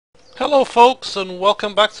Hello folks, and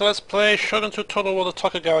welcome back to Let's Play Shogun 2 Total War the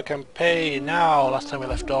Tokugawa campaign. Now, last time we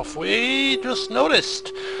left off, we just noticed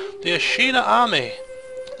the Ashina army.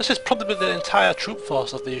 This is probably the entire troop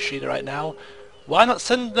force of the Ashina right now. Why not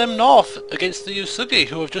send them north against the Usugi,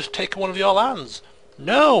 who have just taken one of your lands?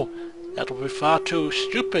 No, that would be far too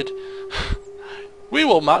stupid. We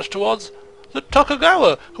will march towards the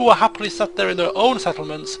Tokugawa, who are happily sat there in their own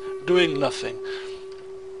settlements, doing nothing.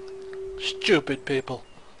 Stupid people.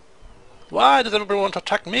 Why does everybody want to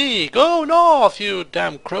attack me? Go north, you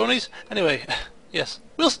damn cronies! Anyway, yes,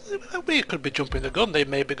 we could be jumping the gun. They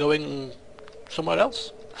may be going somewhere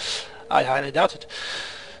else. I highly doubt it.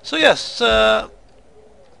 So yes, all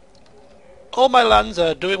my lands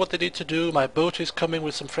are doing what they need to do. My boat is coming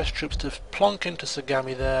with some fresh troops to plonk into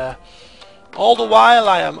Sagami there. All the while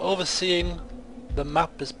I am overseeing the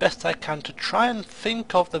map as best I can to try and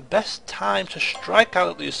think of the best time to strike out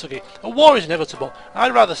at the Usugi. A war is inevitable.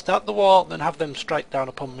 I'd rather start the war than have them strike down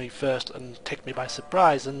upon me first and take me by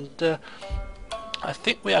surprise, and I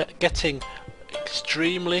think we are getting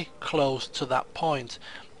extremely close to that point.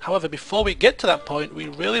 However, before we get to that point, we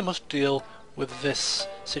really must deal with this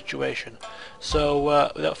situation.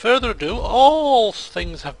 So without further ado, all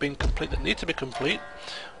things have been complete that need to be complete.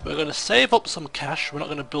 We're going to save up some cash. We're not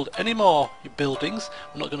going to build any more buildings.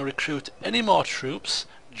 We're not going to recruit any more troops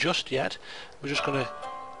just yet. We're just going to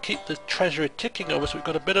keep the treasury ticking over, so we've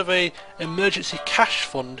got a bit of a emergency cash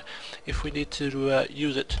fund if we need to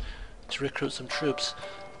use it to recruit some troops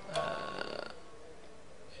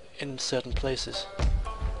in certain places.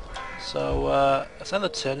 So let's end the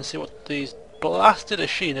turn and see what these blasted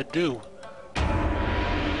Ashina do.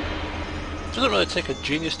 It doesn't really take a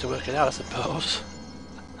genius to work it out, I suppose.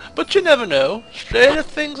 But you never know. Stranger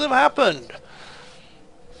things have happened.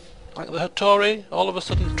 Like the Hattori, all of a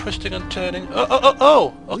sudden twisting and turning.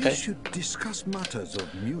 Oh, okay. We should discuss matters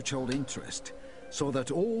of mutual interest, so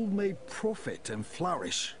that all may profit and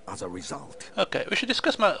flourish as a result. Okay, we should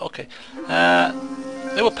discuss okay.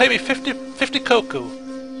 They will pay me 50 koku,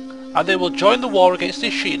 and they will join the war against the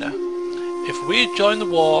Ashina if we join the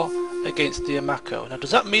war against the Amako. Now,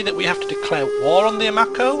 does that mean that we have to declare war on the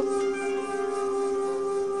Amako?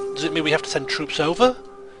 Does it mean we have to send troops over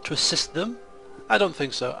to assist them? I don't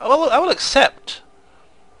think so. I will accept,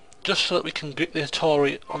 just so that we can get the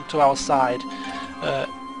Hattori onto our side.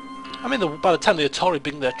 I mean, by the time the Hattori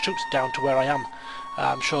bring their troops down to where I am,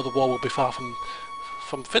 I'm sure the war will be far from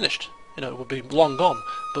finished. You know, it will be long gone.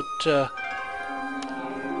 But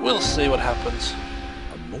we'll see what happens.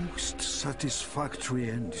 A most satisfactory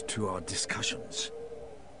end to our discussions.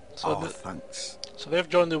 So thanks. So they've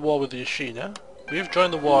joined the war with the Ashina. We've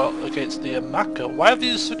joined the war against the Amako. Why have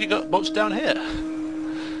these Usugi got boats down here?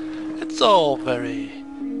 It's all very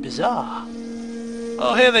bizarre.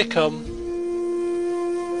 Oh, here they come.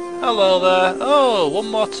 Hello there. Oh, one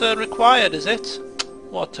more turn required, is it?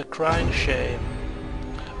 What a crying shame.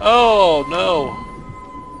 Oh, no.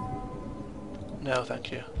 No,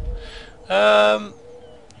 thank you.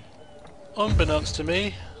 Unbeknownst to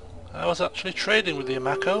me, I was actually trading with the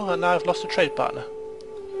Amako, and now I've lost a trade partner.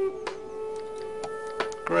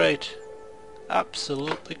 Great.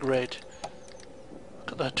 Absolutely great.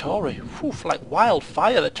 Look at the Hattori. Whew, like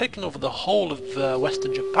wildfire. They're taking over the whole of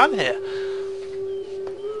Western Japan here.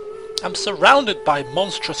 I'm surrounded by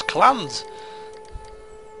monstrous clans.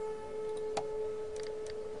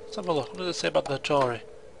 Let's have a look. What does it say about the Hattori?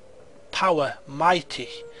 Power. Mighty.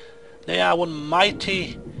 They are one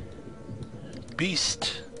mighty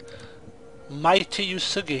beast. Mighty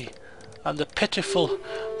Usugi. And the pitiful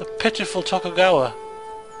Tokugawa.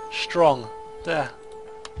 Strong. There.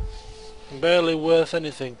 Barely worth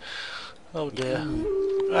anything. Oh dear.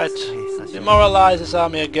 Right. Demoralize this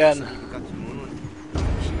army again.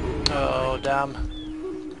 Oh damn.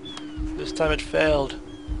 This time it failed.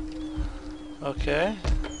 Okay.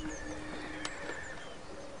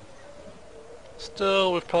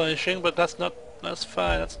 Still replenishing, but that's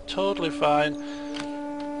fine. That's totally fine.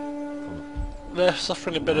 They're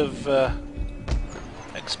suffering a bit of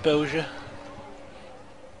exposure.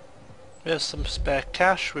 We have some spare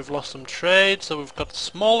cash, we've lost some trade, so we've got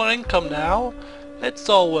smaller income now. It's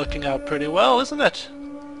all working out pretty well, isn't it?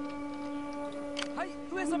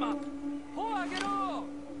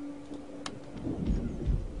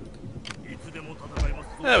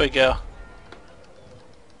 There we go.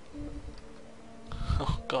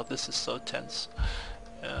 Oh god, this is so tense.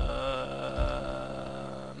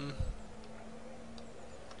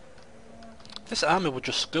 This army would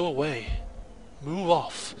just go away. Move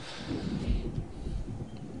off.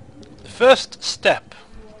 The first step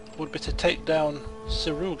would be to take down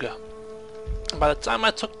Suruga. And by the time I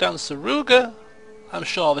took down Suruga, I'm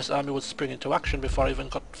sure this army would spring into action before I even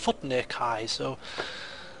got foot near Kai, so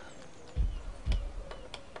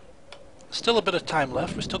still a bit of time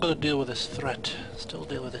left. We're still got to deal with this threat. Still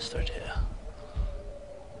deal with this threat here.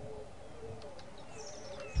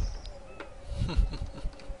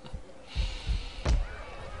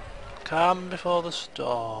 Calm before the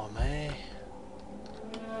storm, eh?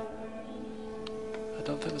 I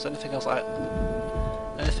don't think there's anything else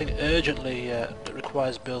anything urgently that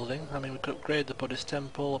requires building. I mean, we could upgrade the Buddhist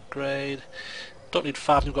temple, upgrade. Don't need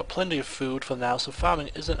farming, we've got plenty of food for now, so farming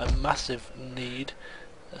isn't a massive need.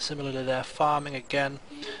 Similarly there, farming again.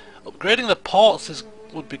 Upgrading the ports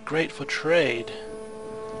would be great for trade.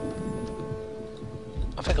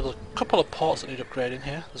 I think there's a couple of ports that need upgrading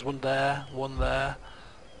here. There's one there, one there.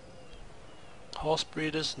 Horse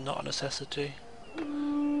breeders, not a necessity.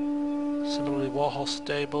 Similarly, warhorse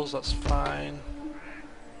stables, that's fine.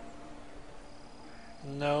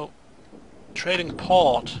 No. Trading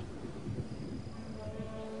port.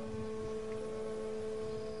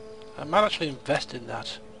 I might actually invest in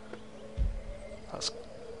that.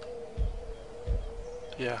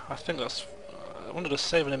 Yeah, I think that's... I wanted to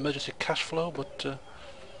save an emergency cash flow, but a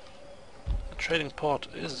trading port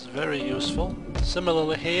is very useful.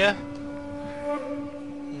 Similarly here,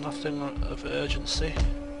 nothing of urgency.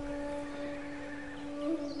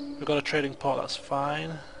 We've got a trading port, that's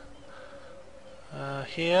fine.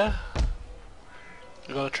 Here,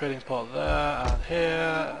 we've got a trading port there, and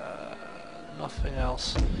here, nothing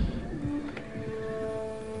else.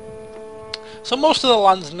 So most of the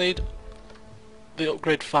lands need the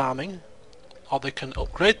upgrade farming, or they can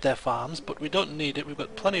upgrade their farms, but we don't need it. We've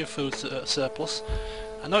got plenty of food surplus.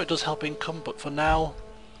 I know it does help income, but for now,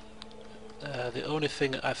 the only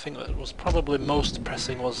thing I think that was probably most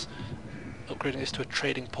pressing was upgrading this to a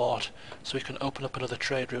trading port, so we can open up another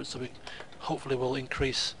trade route, so we hopefully will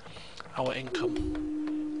increase our income.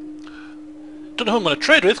 Don't know who I'm going to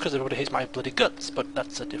trade with, because everybody hates my bloody guts, but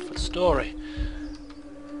that's a different story.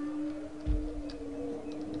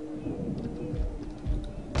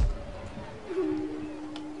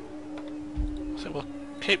 So we'll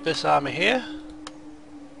keep this army here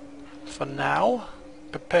for now,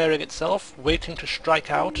 preparing itself, waiting to strike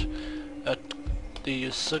out at the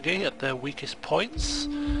Sugi at their weakest points.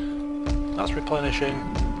 That's replenishing,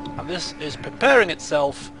 and this is preparing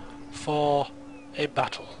itself for a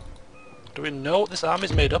battle. Do we know what this army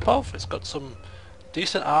is made up of? It's got some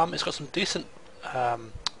decent it's got some decent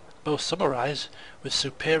both samurais with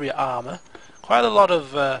superior armour, quite a lot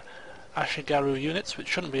of Ashigaru units, which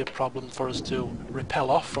shouldn't be a problem for us to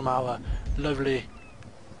repel off from our lovely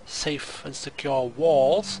safe and secure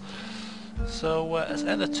walls. So let's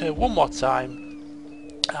end the turn one more time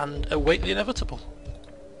and await the inevitable.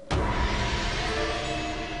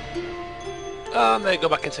 And they go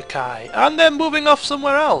back into Kai, and they're moving off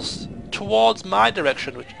somewhere else towards my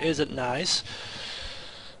direction, which isn't nice.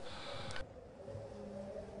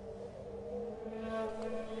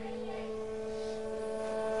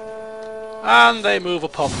 And they move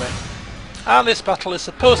upon me. And this battle is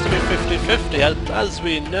supposed to be 50-50, as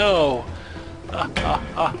we know.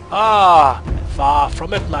 Far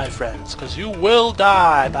from it, my friends, because you will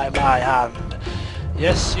die by my hand.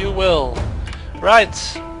 Yes, you will. Right.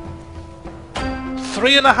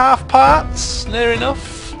 3.5 parts, near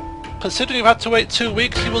enough. Considering you've had to wait 2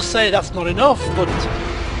 weeks, you will say that's not enough, but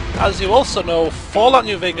as you also know, Fallout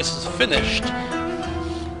New Vegas is finished,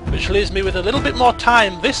 which leaves me with a little bit more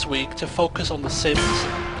time this week to focus on The Sims,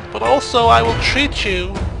 but also I will treat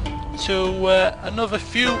you to another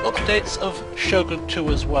few updates of Shogun 2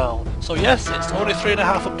 as well. So yes, it's only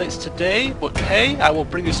 3.5 updates today, but hey, I will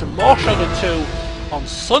bring you some more Shogun 2 on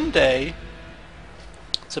Sunday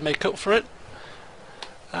to make up for it,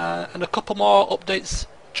 and a couple more updates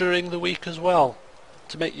during the week as well,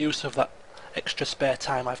 to make use of that extra spare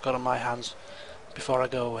time I've got on my hands before I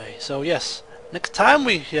go away. So yes, next time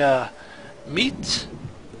we meet,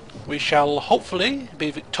 we shall hopefully be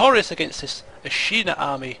victorious against this Ashina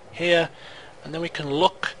army here, and then we can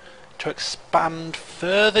look to expand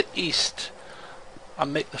further east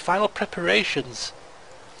and make the final preparations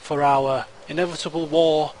for our inevitable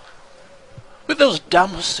war with those damn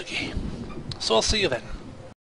Sugi. So I'll see you then.